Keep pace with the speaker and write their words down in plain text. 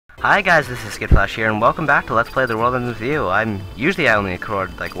Hi guys, this is Skidflash here, and welcome back to Let's Play The World Ends With You. I only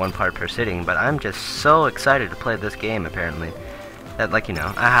record like one part per sitting, but I'm just so excited to play this game, apparently, that, like,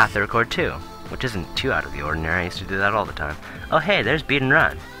 I have to record two, which isn't too out of the ordinary. I used to do that all the time. Oh hey, there's Beat and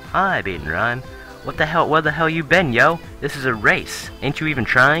Rhyme. Hi, Beat and Rhyme. Where the hell you been, yo? This is a race. Ain't you even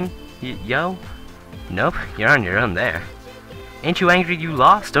trying, yo? Nope, you're on your own there. Ain't you angry you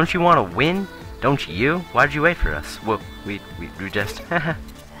lost? Don't you want to win? Don't you? Why'd you wait for us? Well, we just...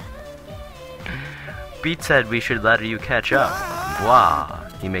 Beat said we should let you catch up. Wow,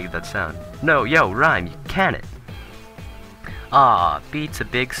 he made that sound. No, yo, Rhyme, you can it. Ah, Beat's a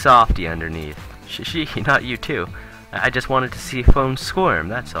big softy underneath. Shiki, not you too. I just wanted to see phone squirm,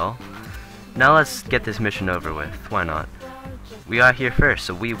 that's all. Now let's get this mission over with. Why not? We are here first,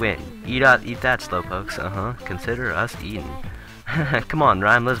 so we win. Eat that, slowpokes. Consider us eaten. Come on,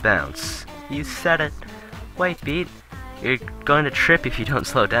 Rhyme, let's bounce. You said it. Wait, Beat. You're going to trip if you don't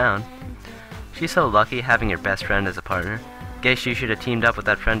slow down. She's so lucky having your best friend as a partner. Guess you should have teamed up with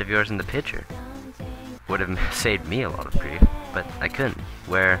that friend of yours in the picture. Would have saved me a lot of grief, but I couldn't.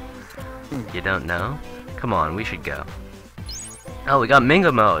 Where? You don't know? Come on, we should go. Oh, we got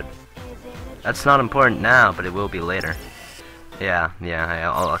Mingo mode! That's not important now, but it will be later. Yeah,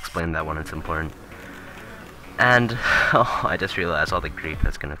 I'll explain that when it's important. And, oh, I just realized all the grief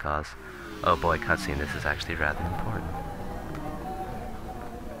that's gonna cause. Oh boy, cutscene, this is actually rather important.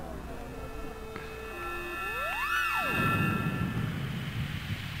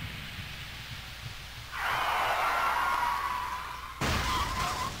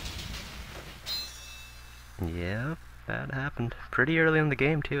 Yep, that happened. Pretty early in the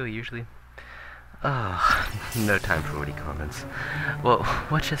game, too, usually. Oh, no time for witty comments. Well,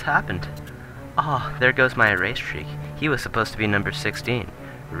 what just happened? Oh, there goes my erase streak. He was supposed to be number 16.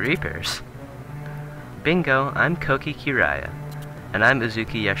 Reapers. Bingo, I'm Koki Kiraya. And I'm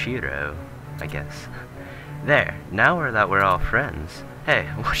Uzuki Yashiro, I guess. There, now we're all friends. Hey,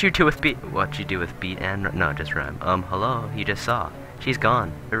 what'd you do with Beat and... No, just Rhyme. Hello, you just saw. She's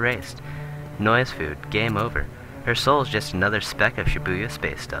gone. Erased. Noise food. Game over. Her soul's just another speck of Shibuya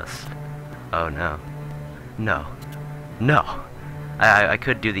space dust. Oh no. No. No! I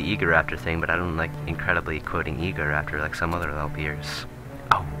could do the Ega Raptor thing, but I don't like incredibly quoting Ega Raptor like some other LPers.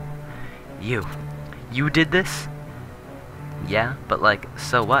 Oh. You did this? Yeah, but like,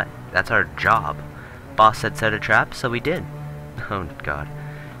 so what? That's our job. Boss said set a trap, so we did. Oh god.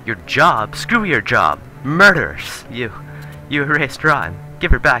 Your job? Screw your job! Murderers! You erased Rhyme. Give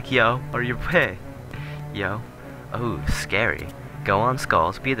her back, yo, or you pay. Yo. Oh, scary. Go on,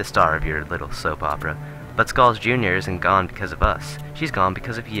 Skulls, be the star of your little soap opera. But Skulls Jr. isn't gone because of us. She's gone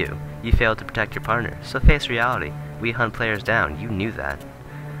because of you. You failed to protect your partner, so face reality. We hunt players down, you knew that.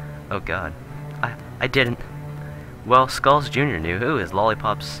 Oh god. I didn't. Well, Skulls Jr. knew. Ooh, his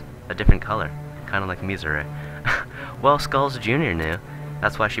lollipop's a different color. Kinda like Mizure. Well, Skulls Jr. knew.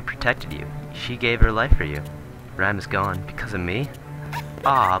 That's why she protected you. She gave her life for you. Rhyme is gone because of me?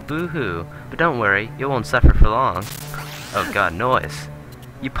 Ah, boo-hoo. But don't worry, you won't suffer for long. Oh god, noise.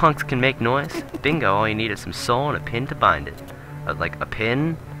 You punks can make noise? Bingo, all you need is some soul and a pin to bind it. Like a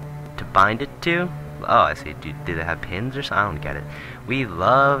pin to bind it to? Oh, I see. Do they have pins or something? I don't get it. We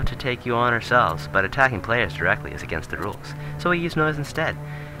love to take you on ourselves, but attacking players directly is against the rules. So we use noise instead.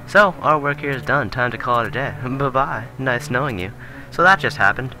 So, our work here is done. Time to call it a day. Bye-bye. Nice knowing you. So that just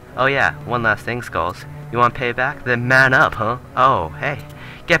happened. Oh yeah, one last thing, Skulls. You want payback? Then man up, huh? Oh, hey.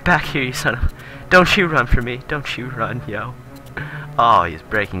 Get back here, you son of... Don't you run for me. Don't you run, yo. Oh, he's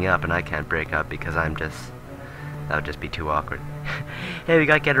breaking up, and I can't break up because I'm just... That would just be too awkward. Hey, we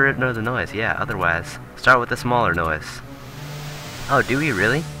gotta get rid of the noise. Yeah, otherwise... Start with the smaller noise. Oh, do we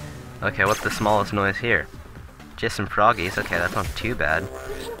really? Okay, what's the smallest noise here? Just some froggies. Okay, that's not too bad.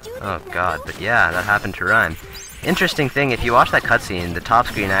 Oh god, but yeah, that happened to Rhyme. Interesting thing, if you watch that cutscene, the top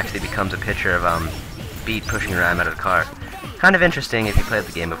screen actually becomes a picture of, Beat pushing Rhyme out of the car. Kind of interesting if you played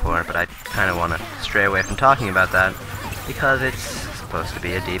the game before, but I kind of want to stray away from talking about that, because it's supposed to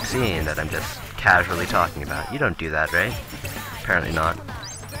be a deep scene that I'm just casually talking about. You don't do that, right? Apparently not.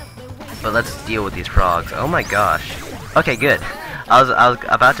 But let's deal with these frogs. Oh my gosh. Okay, good. I was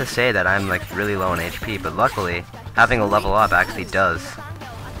about to say that I'm like really low on HP, but luckily, having a level up actually does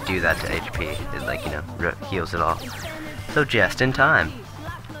do that to HP. It like, heals it all. So just in time.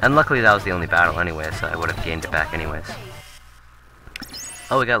 And luckily that was the only battle anyway, so I would have gained it back anyways.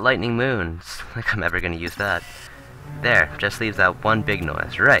 Oh, we got Lightning Moons. Like I'm ever gonna use that. There, just leaves that one big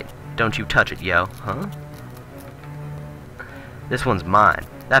noise. Right. Don't you touch it, yo. Huh? This one's mine.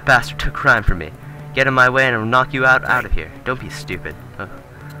 That bastard took Rhyme from me. Get in my way and I'll knock you out of here. Don't be stupid.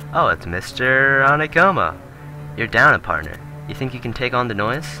 Oh, it's Mr. Onigoma. You're down a partner. You think you can take on the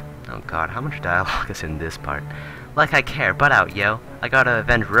noise? Oh god, how much dialogue is in this part? Like I care, butt out, yo. I gotta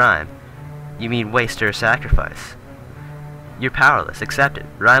avenge Rhyme. You mean waste or sacrifice? You're powerless, accept it.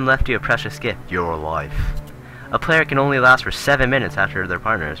 Rhyme left you a precious gift, your life. A player can only last for 7 minutes after their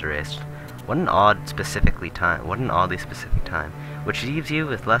partner is erased. What an oddly specific time, which leaves you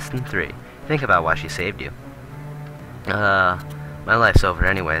with less than 3. Think about why she saved you. My life's over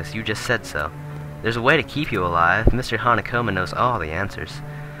anyways, you just said so. There's a way to keep you alive. Mr. Hanakoma knows all the answers.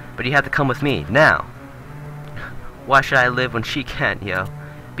 But you have to come with me, now. Why should I live when she can't, yo?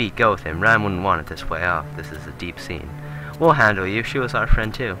 Beat, go with him. Rhyme wouldn't want it this way off. This is a deep scene. We'll handle you. She was our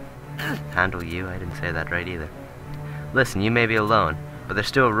friend, too. Handle you? I didn't say that right either. Listen, you may be alone, but there's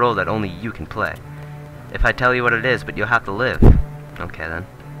still a role that only you can play. If I tell you what it is, but you'll have to live. Okay, then.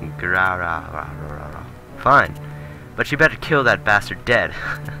 Fine. But you better kill that bastard dead.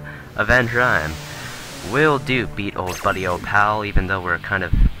 Avenge Rhyme. Will do, Beat, old buddy old pal, even though we're kind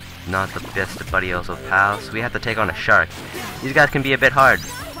of not the best of buddy old pals. We have to take on a shark. These guys can be a bit hard.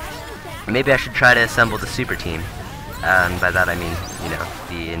 Maybe I should try to assemble the super team. And by that I mean, you know,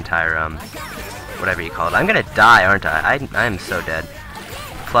 the entire, whatever you call it. I'm gonna die, aren't I? I'm so dead.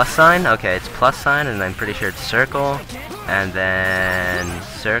 Plus sign? Okay, it's plus sign, and I'm pretty sure it's circle. And then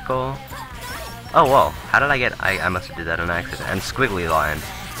circle. Oh, whoa. How did I get... I must have did that on accident. And squiggly line.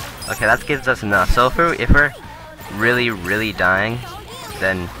 Okay, that gives us enough. So if we're really, really dying,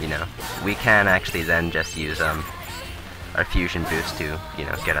 then, you know, we can actually then just use, our fusion boost to, you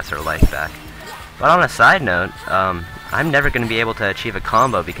know, get us our life back. But on a side note, I'm never going to be able to achieve a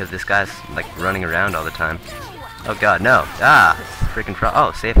combo because this guy's, like, running around all the time. Oh god, no. Ah! Freaking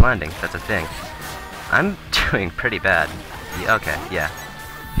oh, safe landing. That's a thing. I'm doing pretty bad. Yeah, okay, yeah.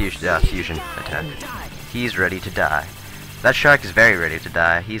 Fusion attack. He's ready to die. That shark is very ready to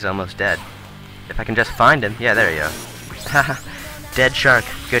die. He's almost dead. If I can just find him. Yeah, there you go. Haha. Dead shark.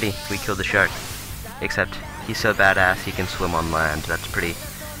 Goody. We killed the shark. Except, he's so badass he can swim on land. That's pretty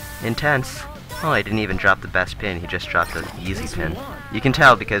intense. Oh, he didn't even drop the best pin. He just dropped the easy pin. You can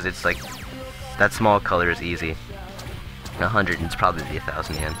tell because it's like, that small color is easy. 100, and it's probably the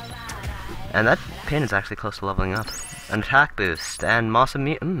 1,000 yen. And that pin is actually close to leveling up. An attack boost, and Moss of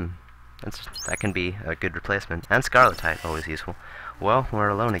that can be a good replacement. And Scarletite, always useful. Well, we're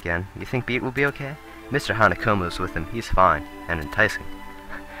alone again. You think Beat will be okay? Mr. Hanakomo's with him. He's fine, and enticing.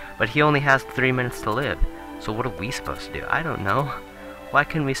 But he only has 3 minutes to live. So what are we supposed to do? I don't know. Why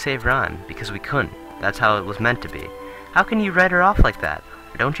couldn't we save Rhyme? Because we couldn't. That's how it was meant to be. How can you write her off like that?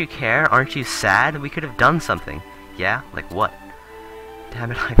 Don't you care? Aren't you sad? We could have done something. Yeah? Like what?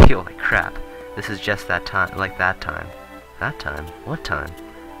 Damn it, I feel like crap. This is just that time, like that time. That time? What time?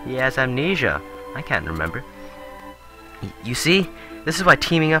 He has amnesia. I can't remember. You see? This is why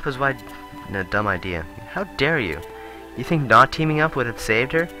teaming up is why... No, dumb idea. How dare you? You think not teaming up would have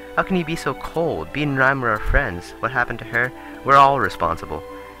saved her? How can you be so cold? Beat and Rhyme were our friends. What happened to her? We're all responsible.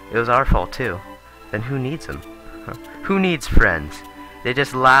 It was our fault too. Then who needs them? Huh? Who needs friends? They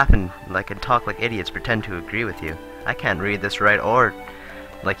just laugh and talk like idiots, pretend to agree with you. I can't read this right, or,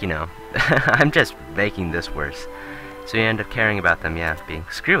 like, you know, I'm just making this worse. So you end up caring about them, yeah, being,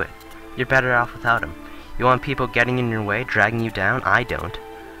 screw it. You're better off without them. You want people getting in your way, dragging you down? I don't.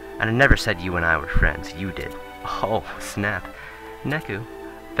 And I never said you and I were friends. You did. Oh, snap. Neku,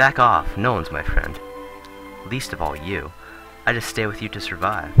 back off. No one's my friend. Least of all you. I just stay with you to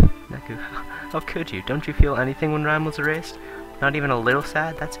survive. Neku, how could you? Don't you feel anything when Rhyme was erased? Not even a little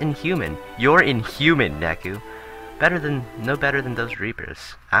sad? That's inhuman. You're inhuman, Neku. No better than those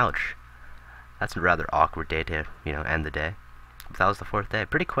Reapers. Ouch. That's a rather awkward day to, you know, end the day. But that was the 4th day.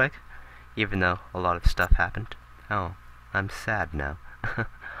 Pretty quick, even though a lot of stuff happened. Oh, I'm sad now.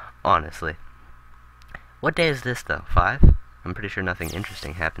 Honestly. What day is this, though? 5? I'm pretty sure nothing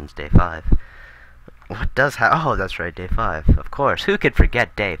interesting happens day 5. What does oh, that's right, day 5. Of course, who could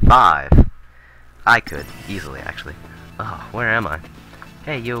forget day 5? I could, easily, actually. Oh, where am I?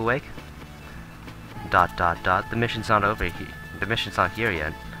 Hey, you awake? ... The mission's not over here. The mission's not here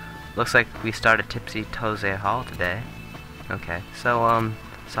yet. Looks like we start at Tipsy Tose Hall today. Okay, so,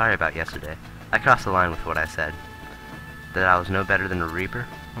 sorry about yesterday. I crossed the line with what I said. That I was no better than a Reaper?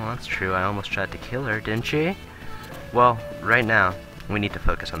 Well, that's true. I almost tried to kill her, didn't she? Well, right now, we need to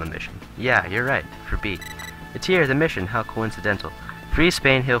focus on the mission. Yeah, you're right, for Beat. It's here, the mission. How coincidental. Free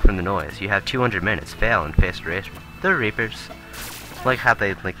Spain Hill from the noise. You have 200 minutes. Fail and face erasure. The Reapers. Like how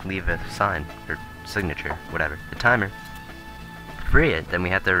they, like, leave a sign, or signature, whatever. The timer. Free it, then we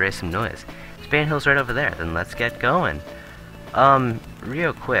have to erase some noise. Spain Hill's right over there, then let's get going.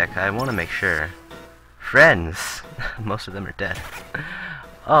 Real quick, I want to make sure. Friends! Most of them are dead.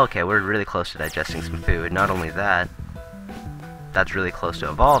 Oh, okay, we're really close to digesting some food. Not only that... that's really close to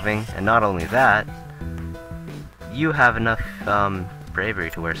evolving, and not only that, you have enough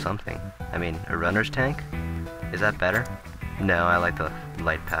bravery to wear something. I mean, a runner's tank? Is that better? No, I like the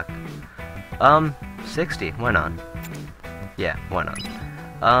light pack. 60, why not? Yeah, why not?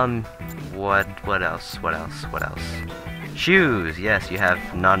 What else? Shoes! Yes, you have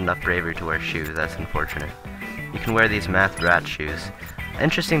not enough bravery to wear shoes, that's unfortunate. You can wear these math rat shoes.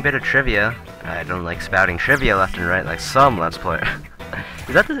 Interesting bit of trivia. I don't like spouting trivia left and right like some Let's Player.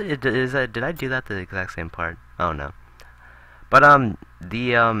 Did I do that the exact same part? Oh no. But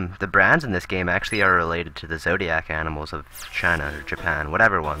the brands in this game actually are related to the zodiac animals of China or Japan,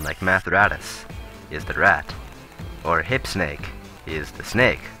 whatever one, like Mathratus is the rat, or Hip Snake is the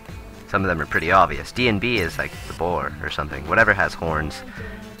snake. Some of them are pretty obvious. D&B is like the boar or something, whatever has horns.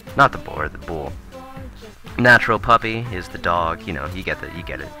 Not the boar, the bull. Natural Puppy is the dog, you know, you get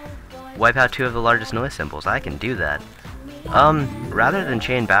it. Wipe out 2 of the largest noise symbols, I can do that. Rather than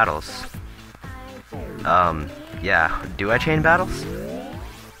chain battles, yeah, do I chain battles?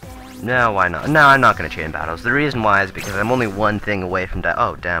 No, why not? No, I'm not gonna chain battles. The reason why is because I'm only one thing away from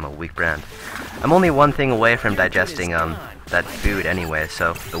oh, damn, a weak brand. I'm only one thing away from digesting, that food anyway,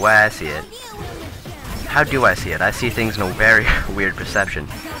 so the way I see it... How do I see it? I see things in a very weird perception.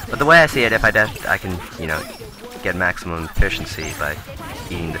 But the way I see it, if I can, you know, get maximum efficiency by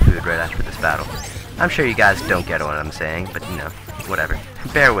eating the food right after this battle. I'm sure you guys don't get what I'm saying, but, you know, whatever.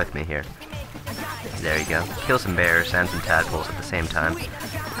 Bear with me here. There you go. Kill some bears and some tadpoles at the same time.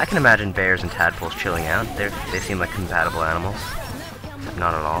 I can imagine bears and tadpoles chilling out. They seem like compatible animals.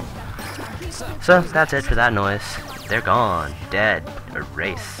 Not at all. So, that's it for that noise. They're gone. Dead.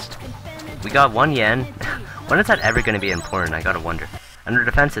 Erased. We got 1 yen. When is that ever going to be important? I gotta wonder. Under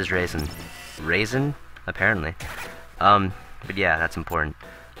defense is raisin. Raisin? Apparently. But yeah, that's important.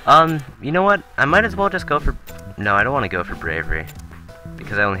 You know what? I might as well just go for... No, I don't want to go for bravery.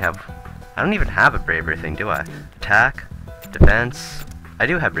 Because I don't even have a bravery thing, do I? Attack? Defense? I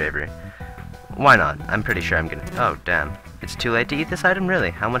do have bravery. Why not? I'm pretty sure I'm gonna... Oh, damn. It's too late to eat this item?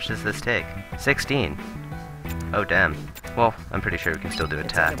 Really? How much does this take? 16. Oh, damn. Well, I'm pretty sure we can still do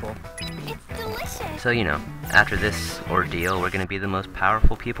attack. So, you know, after this ordeal, we're gonna be the most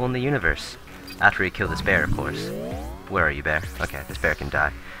powerful people in the universe. After we kill this bear, of course. Where are you, bear? Okay, this bear can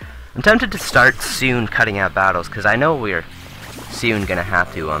die. I'm tempted to start soon cutting out battles, because I know we're soon gonna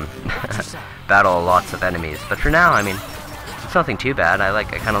have to, battle lots of enemies. But for now, I mean, it's nothing too bad. I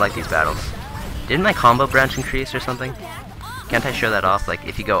kinda like these battles. Didn't my combo branch increase or something? Can't I show that off? Like,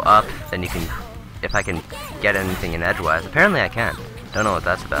 if you go up, then you can... If I can get anything in edgewise. Apparently I can. Don't know what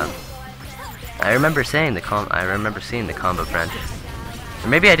that's about. I remember seeing the combo branch. Or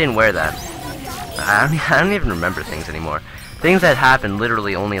maybe I didn't wear that. I don't even remember things anymore. Things that happened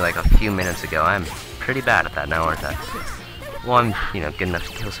literally only like a few minutes ago. I'm pretty bad at that now, aren't I? Well, I'm, you know, good enough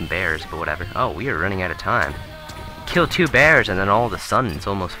to kill some bears, but whatever. Oh, we are running out of time. Kill 2 bears and then all of a sudden it's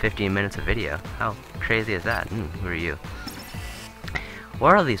almost 15 minutes of video. How crazy is that? Who are you?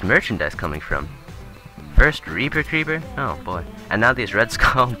 Where are all these merchandise coming from? First Reaper Creeper? Oh boy. And now these Red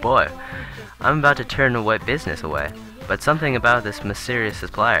Skull? Boy. I'm about to turn a white business away. But something about this mysterious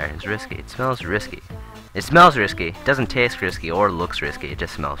supplier is risky. It smells risky. It smells risky. It doesn't taste risky or looks risky. It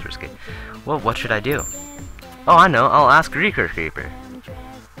just smells risky. Well, what should I do? Oh, I know. I'll ask Reaper Creeper.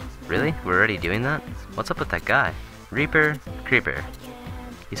 Really? We're already doing that? What's up with that guy? Reaper Creeper.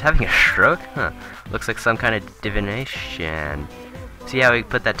 He's having a stroke? Huh. Looks like some kind of divination. See how he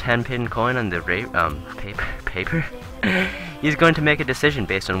put that 10-pin coin on the paper? He's going to make a decision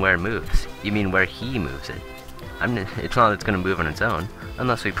based on where it moves. You mean where he moves it. It's not that it's going to move on its own,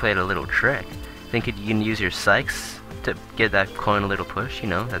 unless we played a little trick. Think you can use your psychs to give that coin a little push, you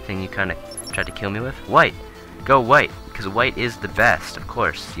know, that thing you kind of tried to kill me with? White! Go white, because white is the best, of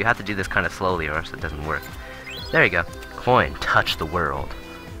course. You have to do this kind of slowly or else it doesn't work. There you go. Coin, touch the world.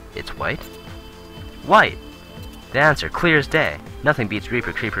 It's white? White! The answer, clear as day. Nothing beats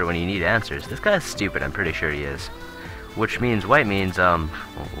Reaper Creeper when you need answers. This guy's stupid, I'm pretty sure he is. Which means white means,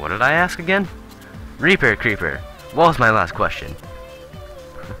 what did I ask again? Reaper Creeper. What was my last question?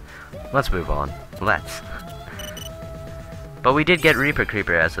 Let's move on. Let's. But we did get Reaper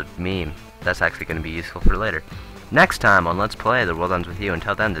Creeper as a meme. That's actually going to be useful for later. Next time on Let's Play, the world ends with you.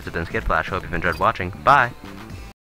 Until then, this has been Skid Flash. Hope you've enjoyed watching. Bye!